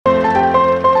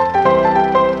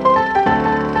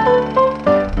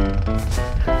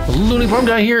Newly Farm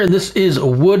Guy here, and this is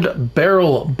Wood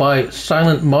Barrel by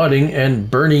Silent Modding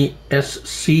and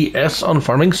BERNIESCS on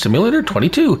Farming Simulator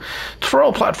 22. It's for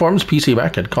all platforms, PC,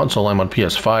 Mac, and console. I'm on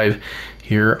PS5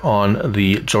 here on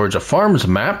the Georgia Farms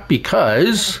map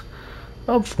because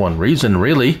of one reason,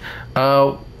 really.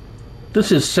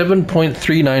 This is 7.39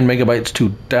 megabytes to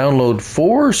download,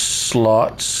 4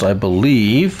 slots, I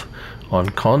believe, on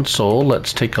console.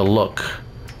 Let's take a look.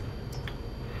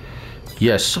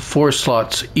 Yes, 4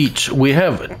 slots each. We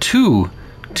have 2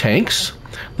 tanks.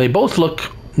 They both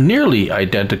look nearly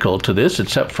identical to this,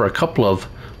 except for a couple of,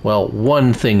 well,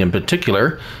 one thing in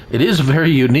particular. It is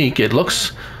very unique. It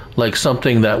looks like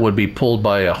something that would be pulled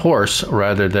by a horse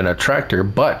rather than a tractor,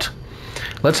 but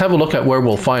let's have a look at where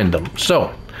we'll find them.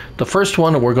 So, the first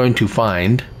one we're going to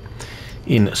find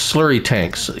in slurry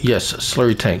tanks. Yes,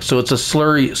 slurry tanks. So it's a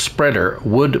slurry spreader,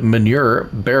 wood manure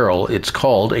barrel. It's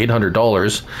called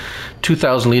 $800,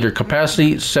 2,000 liter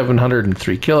capacity,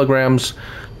 703 kilograms,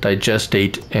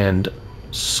 digestate and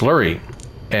slurry,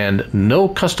 and no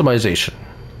customization.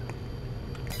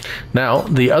 Now,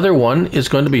 the other one is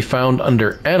going to be found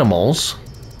under animals,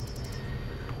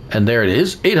 and there it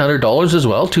is, $800 as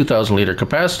well, 2,000 liter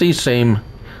capacity, same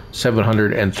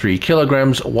 703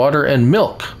 kilograms, water and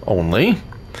milk only.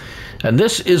 And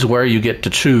this is where you get to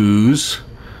choose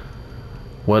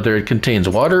whether it contains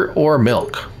water or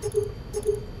milk.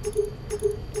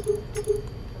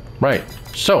 Right,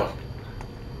 so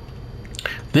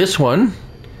this one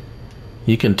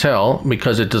you can tell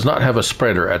because it does not have a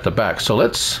spreader at the back. So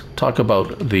let's talk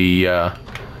about the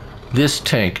this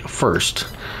tank first,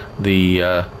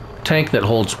 the tank that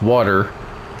holds water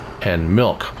and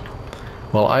milk.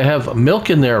 Well, I have milk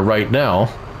in there right now.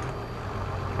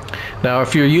 Now,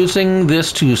 if you're using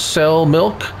this to sell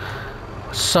milk,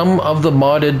 some of the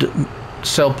modded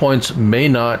sell points may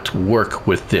not work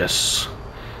with this.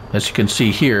 As you can see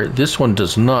here, this one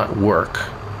does not work.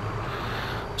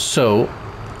 So,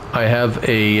 I have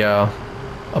a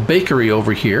bakery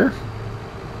over here.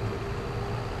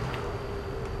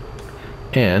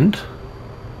 And,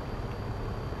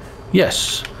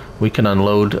 yes, we can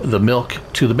unload the milk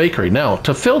to the bakery. Now,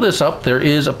 to fill this up, there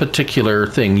is a particular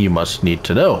thing you must need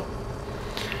to know.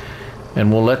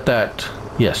 And we'll let that,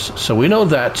 yes, so we know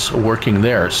that's working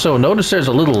there. So notice there's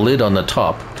a little lid on the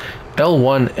top.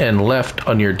 L1 and left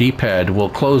on your D-pad will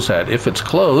close that. If it's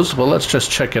closed, well, let's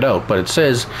just check it out. But it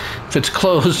says if it's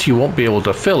closed, you won't be able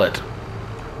to fill it.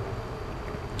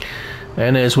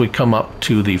 And as we come up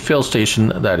to the fill station,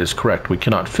 that is correct. We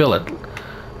cannot fill it.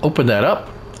 Open that up,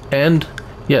 and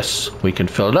yes, we can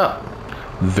fill it up.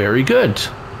 Very good.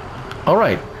 All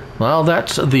right, well,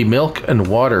 that's the milk and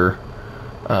water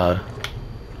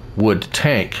wood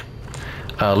tank.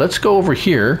 Let's go over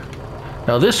here.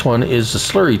 Now this one is the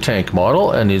slurry tank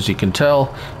model, and as you can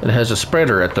tell, it has a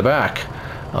spreader at the back.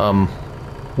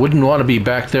 Wouldn't want to be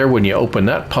back there when you open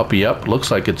that puppy up.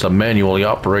 Looks like it's a manually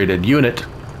operated unit.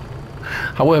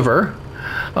 However,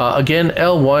 again,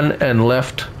 L1 and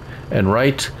left and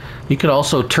right. You can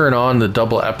also turn on the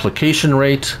double application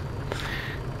rate,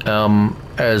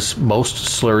 as most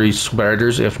slurry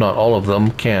spreaders, if not all of them,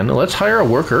 can. Let's hire a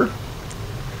worker.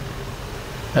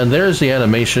 And there's the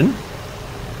animation.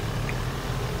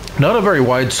 Not a very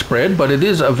wide spread, but it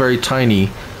is a very tiny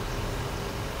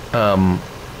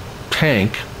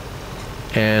tank,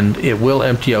 and it will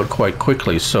empty out quite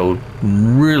quickly. So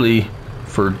really,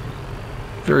 for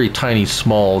very tiny,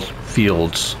 small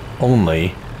fields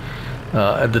only.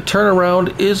 The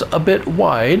turnaround is a bit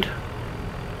wide,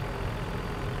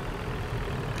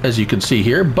 as you can see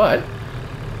here, but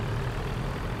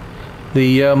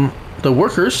the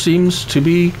worker seems to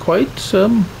be quite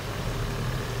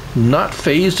not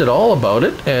phased at all about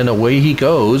it, and away he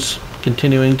goes,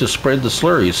 continuing to spread the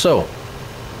slurry. So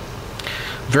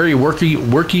very very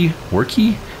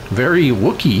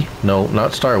Wookiee, no,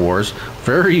 not Star Wars,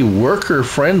 very worker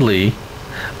friendly,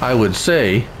 I would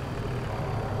say.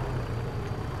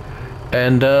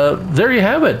 And there you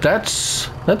have it. That's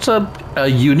a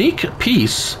unique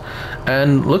piece,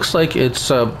 and looks like it's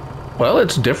well,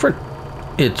 it's different.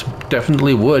 It's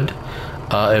definitely wood.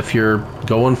 If you're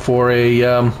going for a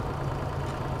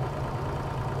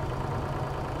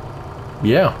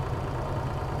yeah.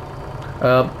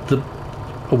 The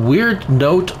weird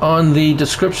note on the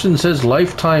description says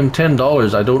lifetime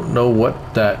 $10. I don't know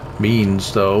what that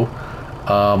means though.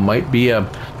 Might be a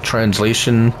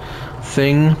translation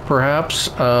thing, perhaps.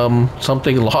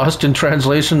 Something lost in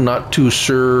translation. Not too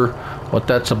sure what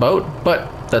that's about, but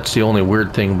that's the only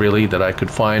weird thing really that I could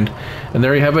find. And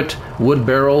there you have it, Wood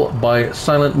Barrel by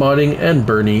Silent Modding and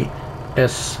BERNIESCS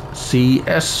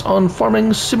on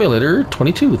Farming Simulator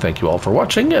 22. Thank you all for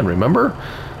watching, and remember,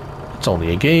 It's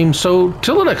only a game, so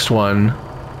till the next one,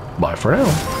 bye for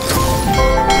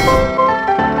now.